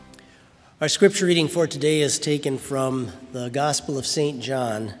Our scripture reading for today is taken from the Gospel of St.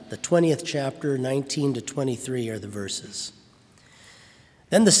 John, the 20th chapter, 19 to 23 are the verses.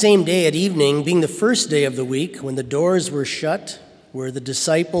 Then the same day at evening, being the first day of the week, when the doors were shut, where the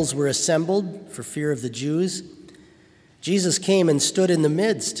disciples were assembled for fear of the Jews, Jesus came and stood in the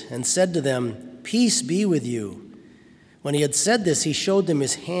midst and said to them, "Peace be with you." When he had said this, he showed them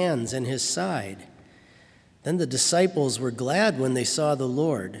his hands and his side. Then the disciples were glad when they saw the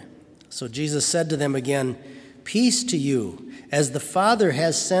Lord. So Jesus said to them again, "Peace to you. As the Father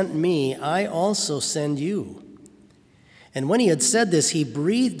has sent me, I also send you." And when he had said this, he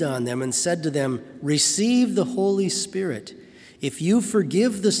breathed on them and said to them, "Receive the Holy Spirit. If you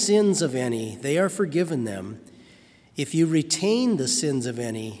forgive the sins of any, they are forgiven them. If you retain the sins of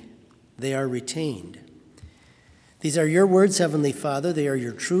any, they are retained." These are your words, Heavenly Father. They are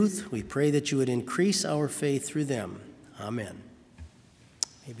your truth. We pray that you would increase our faith through them. Amen.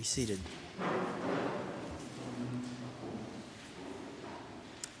 You may be seated.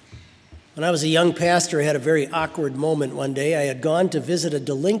 When I was a young pastor, I had a very awkward moment one day. I had gone to visit a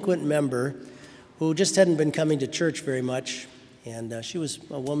delinquent member who just hadn't been coming to church very much, and she was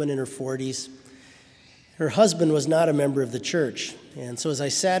a woman in her 40s. Her husband was not a member of the church, and so as I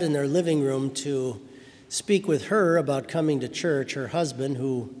sat in their living room to speak with her about coming to church, her husband,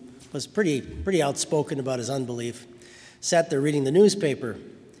 who was pretty outspoken about his unbelief, sat there reading the newspaper.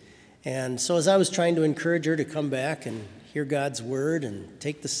 And so as I was trying to encourage her to come back and hear God's word and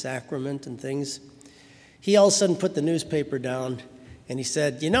take the sacrament and things, he all of a sudden put the newspaper down and he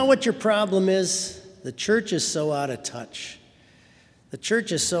said, "You know what your problem is? The church is so out of touch. The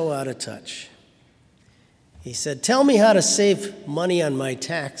church is so out of touch." He said, "Tell me how to save money on my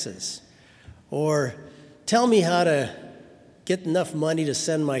taxes," or "Tell me how to get enough money to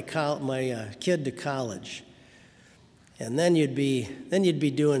send my kid to college. And then you'd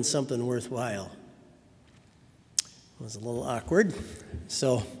be doing something worthwhile." It was a little awkward.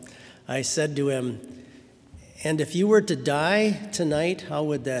 So I said to him, "And if you were to die tonight, how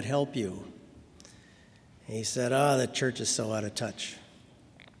would that help you?" And he said, "The church is so out of touch."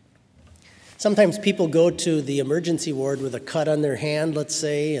 Sometimes people go to the emergency ward with a cut on their hand, let's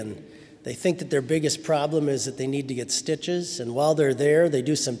say, and they think that their biggest problem is that they need to get stitches. And while they're there, they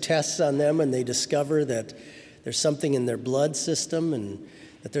do some tests on them and they discover that there's something in their blood system and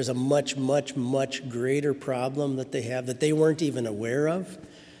that there's a much, much, much greater problem that they have that they weren't even aware of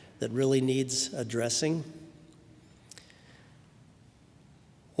that really needs addressing.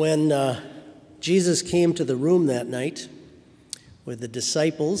 When Jesus came to the room that night with the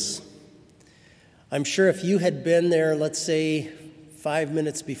disciples, I'm sure if you had been there, let's say 5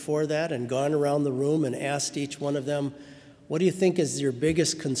 minutes before that and gone around the room and asked each one of them, "What do you think is your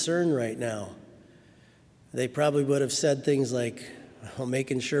biggest concern right now?" They probably would have said things like, "Well,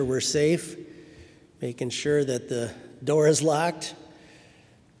 making sure we're safe, making sure that the door is locked.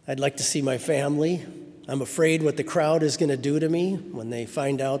 I'd like to see my family. I'm afraid what the crowd is going to do to me when they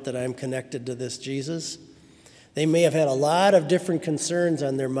find out that I'm connected to this Jesus." They may have had a lot of different concerns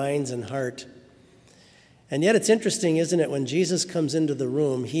on their minds and heart. And yet it's interesting, isn't it, when Jesus comes into the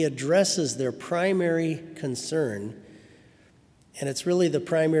room, he addresses their primary concern. And it's really the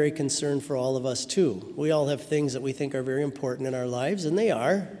primary concern for all of us, too. We all have things that we think are very important in our lives, and they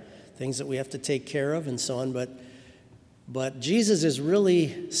are, things that we have to take care of and so on. But Jesus is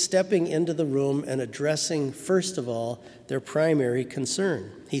really stepping into the room and addressing, first of all, their primary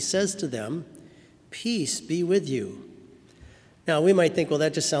concern. He says to them, "Peace be with you." Now, we might think, well,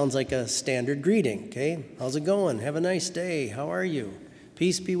 that just sounds like a standard greeting, okay? How's it going? Have a nice day. How are you?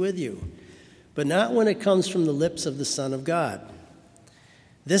 Peace be with you. But not when it comes from the lips of the Son of God.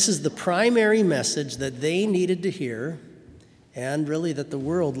 This is the primary message that they needed to hear, and really that the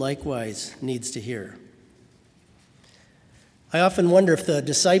world likewise needs to hear. I often wonder if the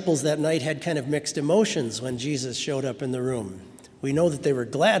disciples that night had kind of mixed emotions when Jesus showed up in the room. We know that they were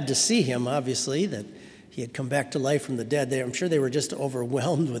glad to see him, obviously, that he had come back to life from the dead. I'm sure they were just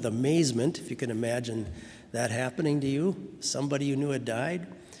overwhelmed with amazement, if you can imagine that happening to you, somebody you knew had died.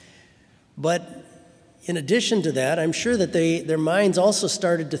 But in addition to that, I'm sure that their minds also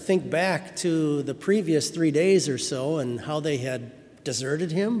started to think back to the previous 3 days or so and how they had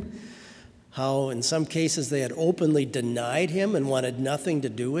deserted him, how in some cases they had openly denied him and wanted nothing to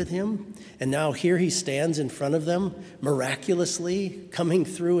do with him. And now here he stands in front of them, miraculously coming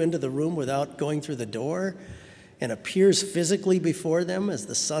through into the room without going through the door, and appears physically before them as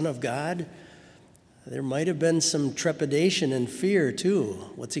the Son of God. There might have been some trepidation and fear,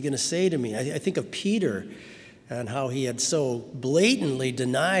 too. What's he going to say to me? I think of Peter and how he had so blatantly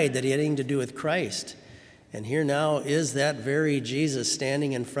denied that he had anything to do with Christ. And here now is that very Jesus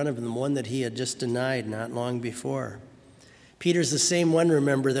standing in front of him, the one that he had just denied not long before. Peter's the same one,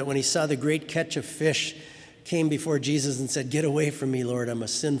 remember, that when he saw the great catch of fish, came before Jesus and said, "Get away from me, Lord, I'm a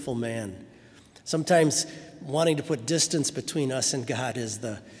sinful man." Sometimes wanting to put distance between us and God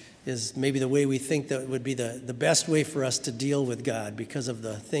is maybe the way we think that would be the best way for us to deal with God because of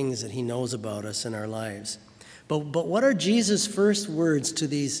the things that he knows about us in our lives. But what are Jesus' first words to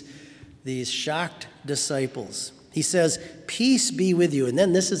these shocked disciples? He says, "Peace be with you." And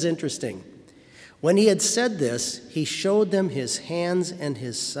then this is interesting. When he had said this, he showed them his hands and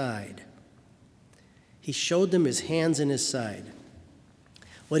his side. He showed them his hands and his side.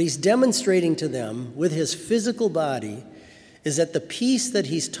 What he's demonstrating to them with his physical body is that the peace that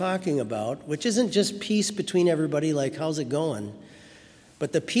he's talking about, which isn't just peace between everybody like, how's it going?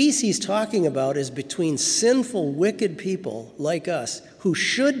 But the peace he's talking about is between sinful, wicked people like us who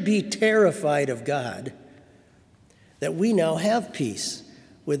should be terrified of God, that we now have peace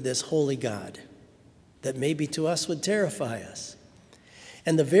with this holy God that maybe to us would terrify us.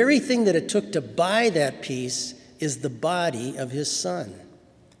 And the very thing that it took to buy that peace is the body of his Son.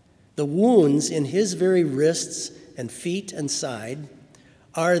 The wounds in his very wrists and feet and side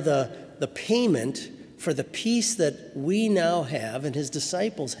are the payment for the peace that we now have and his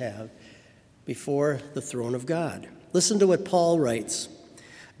disciples have before the throne of God. Listen to what Paul writes.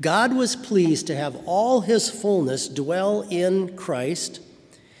 God was pleased to have all his fullness dwell in Christ,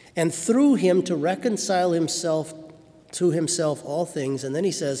 and through him to reconcile himself to himself all things. And then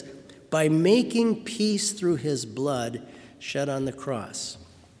he says, by making peace through his blood shed on the cross.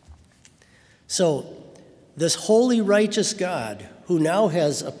 So this holy, righteous God who now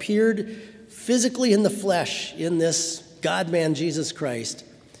has appeared physically in the flesh in this God-man Jesus Christ,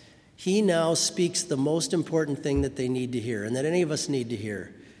 he now speaks the most important thing that they need to hear and that any of us need to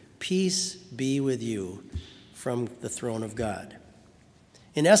hear. Peace be with you from the throne of God.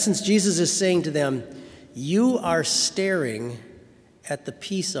 In essence, Jesus is saying to them, you are staring at the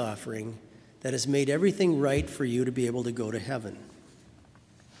peace offering that has made everything right for you to be able to go to heaven.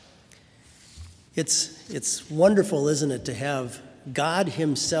 It's wonderful, isn't it, to have God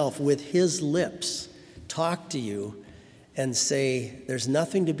himself with his lips talk to you and say, there's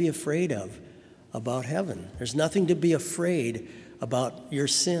nothing to be afraid of about heaven. There's nothing to be afraid about your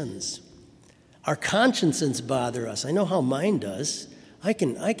sins. Our consciences bother us. I know how mine does. I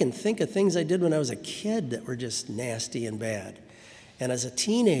can think of things I did when I was a kid that were just nasty and bad. And as a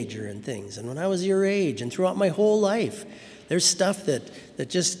teenager and things. And when I was your age and throughout my whole life, there's stuff that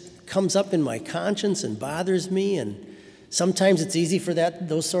just comes up in my conscience and bothers me. And sometimes it's easy for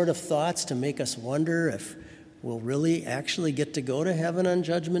those sort of thoughts to make us wonder if we'll really actually get to go to heaven on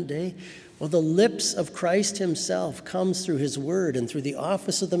Judgment Day. Well, the lips of Christ himself comes through his word and through the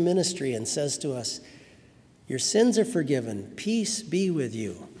office of the ministry and says to us, your sins are forgiven. Peace be with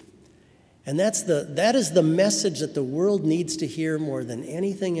you. And that is the message that the world needs to hear more than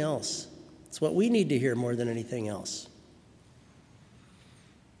anything else. It's what we need to hear more than anything else.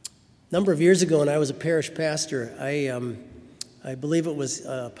 A number of years ago when I was a parish pastor, I believe it was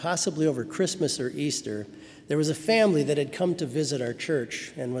possibly over Christmas or Easter, there was a family that had come to visit our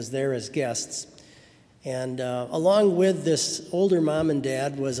church and was there as guests. And along with this older mom and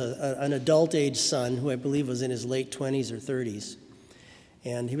dad was an adult-age son who I believe was in his late 20s or 30s.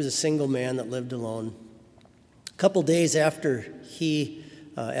 And he was a single man that lived alone. A couple days after they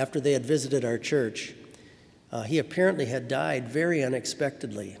had visited our church, he apparently had died very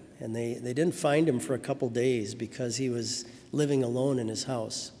unexpectedly. And they didn't find him for a couple days because he was living alone in his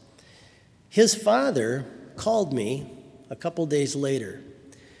house. His father called me a couple days later,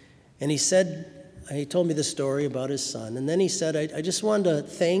 and he told me the story about his son. And then he said, I just wanted to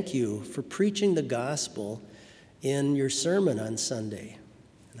thank you for preaching the gospel in your sermon on Sunday.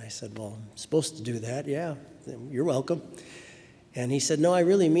 And I said, well, I'm supposed to do that. Yeah, you're welcome. And he said, no, I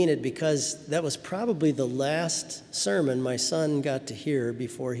really mean it because that was probably the last sermon my son got to hear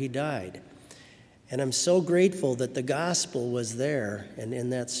before he died. And I'm so grateful that the gospel was there and in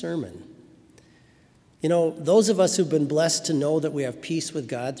that sermon. You know, those of us who've been blessed to know that we have peace with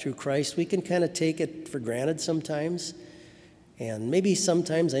God through Christ, we can kind of take it for granted sometimes. And maybe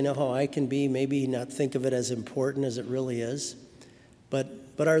sometimes, I know how I can be, maybe not think of it as important as it really is.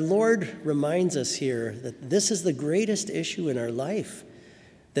 But our Lord reminds us here that this is the greatest issue in our life,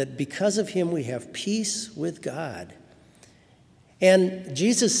 that because of him we have peace with God. And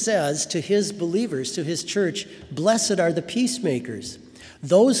Jesus says to his believers, to his church, blessed are the peacemakers,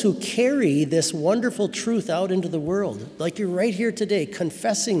 those who carry this wonderful truth out into the world, like you're right here today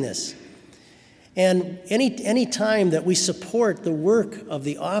confessing this. And any time that we support the work of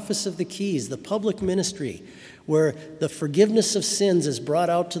the Office of the Keys, the public ministry, where the forgiveness of sins is brought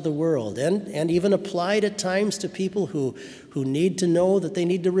out to the world and even applied at times to people who need to know that they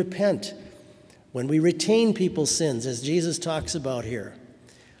need to repent, when we retain people's sins, as Jesus talks about here,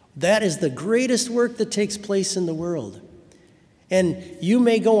 that is the greatest work that takes place in the world. And you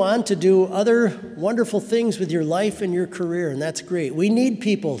may go on to do other wonderful things with your life and your career, and that's great. We need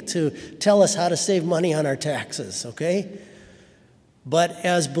people to tell us how to save money on our taxes, okay? But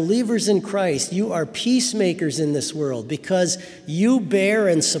as believers in Christ, you are peacemakers in this world because you bear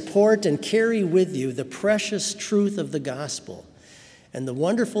and support and carry with you the precious truth of the gospel and the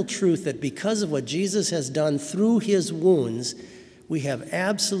wonderful truth that because of what Jesus has done through his wounds, we have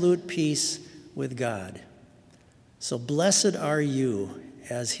absolute peace with God. So blessed are you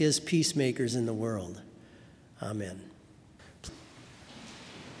as his peacemakers in the world. Amen.